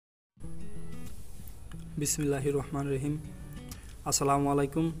বিসমিল্লাহির রহমানির রহিম। আসসালামু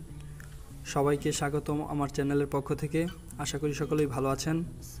আলাইকুম, সবাইকে স্বাগতম আমার চ্যানেলের পক্ষ থেকে। আশা করি সকলেই ভালো আছেন।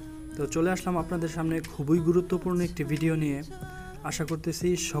 তো চলে আসলাম আপনাদের সামনে খুবই গুরুত্বপূর্ণ একটি ভিডিও নিয়ে। আশা করতেছি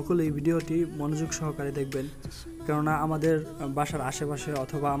সকলেই ভিডিওটি মনোযোগ সহকারে দেখবেন, কেননা আমাদের বাসার আশেপাশে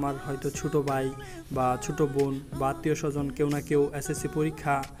অথবা আমার হয়তো ছোট ভাই বা ছোট বোন বা আত্মীয় স্বজন কেউ না কেউ এসএসসি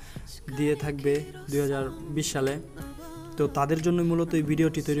পরীক্ষা দিয়ে থাকবে 2020 সালে। তো তাদের জন্য মূলত এই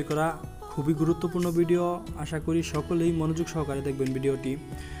ভিডিওটি তৈরি করা, খুবই গুরুত্বপূর্ণ ভিডিও। আশা করি সকলেই মনোযোগ সহকারে দেখবেন ভিডিওটি।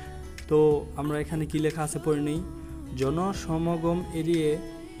 তো আমরা এখানে কি লেখা আছে পড়ে নেই। জনসমাগম এড়িয়ে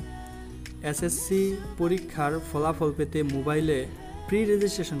এসএসসি পরীক্ষার ফলাফল পেতে মোবাইলে প্রি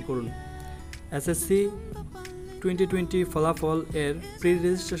রেজিস্ট্রেশন করুন। এসএসসি 2020 ফলাফল এর প্রি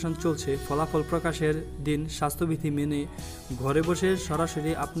রেজিস্ট্রেশন চলছে। ফলাফল প্রকাশের দিন স্বাস্থ্যবিধি মেনে ঘরে বসে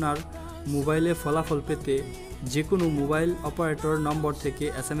সরাসরি আপনার মোবাইলে ফলাফল পেতে যে কোনো মোবাইল অপারেটর নম্বর থেকে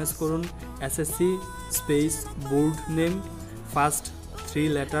SMS করুন SSC space board name first 3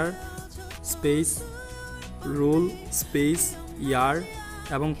 letter space role space ইয়ার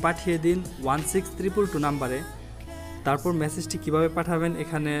এবং পাঠিয়ে দিন 16322 নাম্বারে। তারপর মেসেজটি কিভাবে পাঠাবেন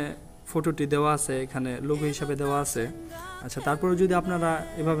এখানে ফটোটি দেওয়া আছে, এখানে লোগো হিসাবে দেওয়া আছে। আচ্ছা, তারপরে যদি আপনারা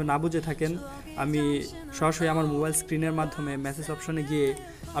এভাবে না বুঝে থাকেন, আমি সরাসরি আমার মোবাইল স্ক্রিনের মাধ্যমে মেসেজ অপশনে গিয়ে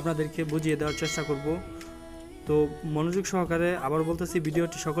আপনাদেরকে বুঝিয়ে দেওয়ার চেষ্টা করব। তো মনোযোগ সহকারে আবার বলতেছি,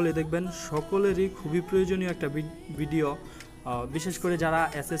 ভিডিওটি সকলেই দেখবেন। সকলেরই খুবই প্রয়োজনীয় একটা ভিডিও, বিশেষ করে যারা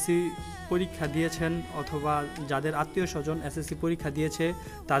এসএসসি পরীক্ষা দিয়েছেন অথবা যাদের আত্মীয় স্বজন এসএসসি পরীক্ষা দিয়েছে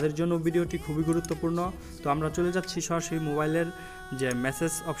তাদের জন্য ভিডিওটি খুবই গুরুত্বপূর্ণ। তো আমরা চলে যাচ্ছি সরাসরি মোবাইলের যে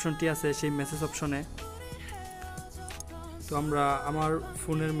মেসেজ অপশনটি আছে সেই মেসেজ অপশনে। তো আমরা আমার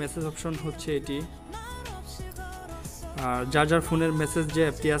ফোনের মেসেজ অপশন হচ্ছে এটি। যার যার ফোনের মেসেজ যে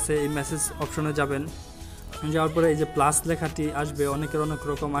অ্যাপটি আছে এই মেসেজ অপশনে যাবেন। যাওয়ার পরে এই যে প্লাস লেখাটি আসবে, অনেকের অনেক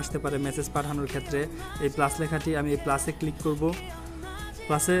রকম আসতে পারে মেসেজ পাঠানোর ক্ষেত্রে। এই প্লাস লেখাটি আমি এই প্লাসে ক্লিক করব।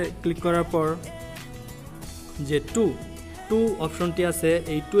 প্লাসে ক্লিক করার পর যে টু অপশনটি আছে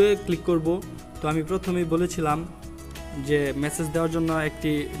এই 2-এ ক্লিক করব। তো আমি প্রথমেই বলেছিলাম যে মেসেজ দেওয়ার জন্য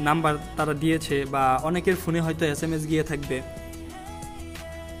একটি নাম্বার তারা দিয়েছে বা অনেকের ফোনে হয়তো SMS গিয়ে থাকবে।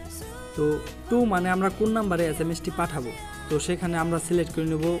 তো 2 মানে আমরা কোন নাম্বারে SMSটি পাঠাবো, তো সেখানে আমরা সিলেক্ট করে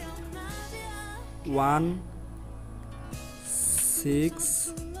নেব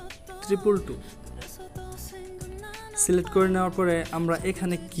 16322। সিলেক্ট করে নেওয়ার পরে আমরা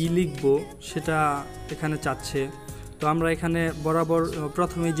এখানে কি লিখব সেটা এখানে চাচ্ছে। তো আমরা এখানে বরাবর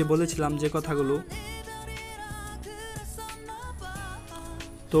প্রথমেই যে বলেছিলাম যে কথাগুলো,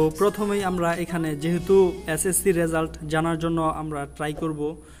 তো প্রথমেই আমরা এখানে যেহেতু এসএসসি রেজাল্ট জানার জন্য আমরা ট্রাই করব,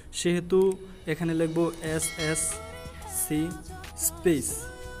 সেহেতু এখানে লিখব এসএসসি স্পেস।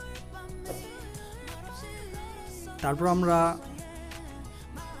 তারপর আমরা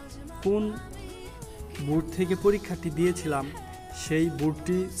কোন বোর্ড থেকে পরীক্ষাটি দিয়েছিলাম সেই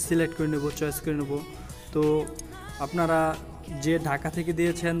বোর্ডটি সিলেক্ট করে নেব, চয়েস করে নেব। তো আপনারা যে ঢাকা থেকে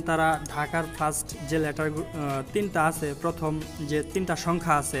দিয়েছেন তারা ঢাকার ফার্স্ট যে লেটার 3টা আছে, প্রথম যে 3টা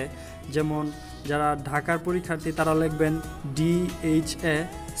সংখ্যা আছে, যেমন যারা ঢাকার পরীক্ষার্থী তারা লিখবেন DHA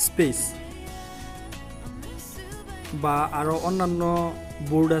স্পেস। বা আরও অন্যান্য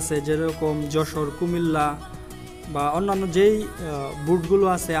বোর্ড আছে যেরকম যশোর, কুমিল্লা বা অন্যান্য যেই বোর্ডগুলো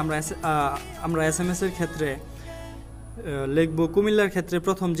আছে আমরা SMS এর ক্ষেত্রে লিখব। কুমিল্লার ক্ষেত্রে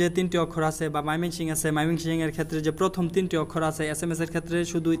প্রথম যে 3টি অক্ষর আছে, বা ময়মনসিংহ আছে, ময়মনসিংহের ক্ষেত্রে যে প্রথম 3টি অক্ষর আছে, SMS এর ক্ষেত্রে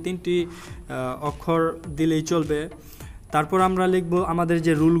শুধু 3টি অক্ষর দিলেই চলবে। তারপর আমরা লিখব আমাদের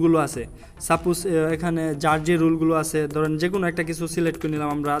যে রুলগুলো আছে। সাপোজ এখানে যার যে রুলগুলো আছে, ধরেন যে কোনো একটা কিছু সিলেক্ট করে নিলাম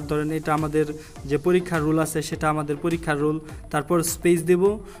আমরা, ধরেন এটা আমাদের যে পরীক্ষার রুল আছে সেটা আমাদের পরীক্ষার রুল। তারপর স্পেস দেব,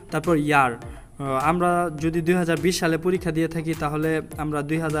 তারপর ইয়ার। আমরা যদি 2020 সালে পরীক্ষা দিয়ে থাকি তাহলে আমরা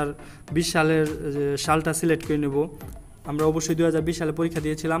 2020 সালের সালটা সিলেক্ট করে নেব। আমরা অবশ্যই 2020 সালে পরীক্ষা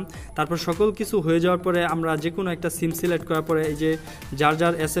দিয়েছিলাম। তারপর সকল কিছু হয়ে যাওয়ার পরে আমরা যে কোনো একটা সিম সিলেক্ট করার পরে এই যে যার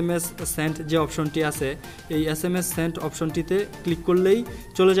যার SMS সেন্ড যে অপশনটি আছে এই SMS সেন্ড অপশনটিতে ক্লিক করলেই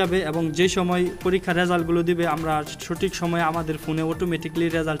চলে যাবে, এবং যে সময় পরীক্ষার রেজাল্টগুলো দিবে আমরা সঠিক সময়ে আমাদের ফোনে অটোমেটিকলি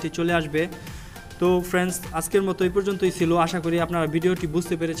রেজাল্টটি চলে আসবে। তো ফ্রেন্ডস, আজকের মতো এই পর্যন্তই ছিল। আশা করি আপনারা ভিডিওটি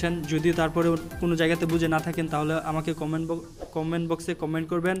বুঝতে পেরেছেন। যদি তারপরে কোনো জায়গাতে বুঝে না থাকেন তাহলে আমাকে কমেন্ট বক্সে কমেন্ট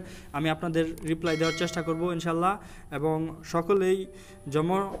করবেন, আমি আপনাদের রিপ্লাই দেওয়ার চেষ্টা করব ইনশাল্লাহ। এবং সকলেই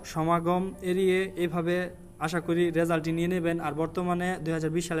জনসমাগম এড়িয়ে এভাবে আশা করি রেজাল্টটি নিয়ে নেবেন। আর বর্তমানে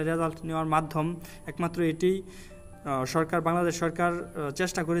 2020 সালে রেজাল্ট নেওয়ার মাধ্যম একমাত্র এটি। বাংলাদেশ সরকার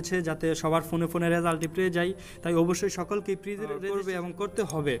চেষ্টা করেছে যাতে সবার ফোনে ফোনে রেজাল্টটি পেয়ে যায়, তাই অবশ্যই সকলকেই করবে এবং করতে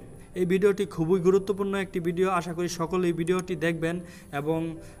হবে। এই ভিডিওটি খুবই গুরুত্বপূর্ণ একটি ভিডিও, আশা করি সকলে এই ভিডিওটি দেখবেন এবং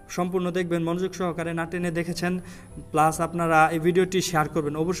সম্পূর্ণ দেখবেন, মনোযোগ সহকারে না টেনে দেখেছেন। প্লাস আপনারা এই ভিডিওটি শেয়ার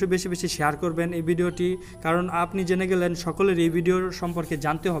করবেন, অবশ্যই বেশি বেশি শেয়ার করবেন এই ভিডিওটি, কারণ আপনি জেনে গেলেন সকলের এই ভিডিওর সম্পর্কে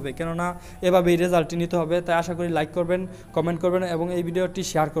জানতে হবে, কেননা এভাবে এই রেজাল্টটি নিতে হবে। তাই আশা করি লাইক করবেন, কমেন্ট করবেন এবং এই ভিডিওটি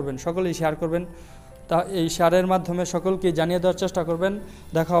শেয়ার করবেন, সকলেই শেয়ার করবেন। তা এই শেয়ারের মাধ্যমে সকলকে জানিয়ে দেওয়ার চেষ্টা করবেন।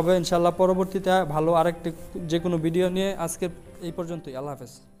 দেখা হবে ইনশাআল্লাহ পরবর্তীতে ভালো আরেকটি যে কোনো ভিডিও নিয়ে। আজকে এই পর্যন্তই, আল্লাহ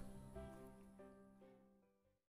হাফেজ।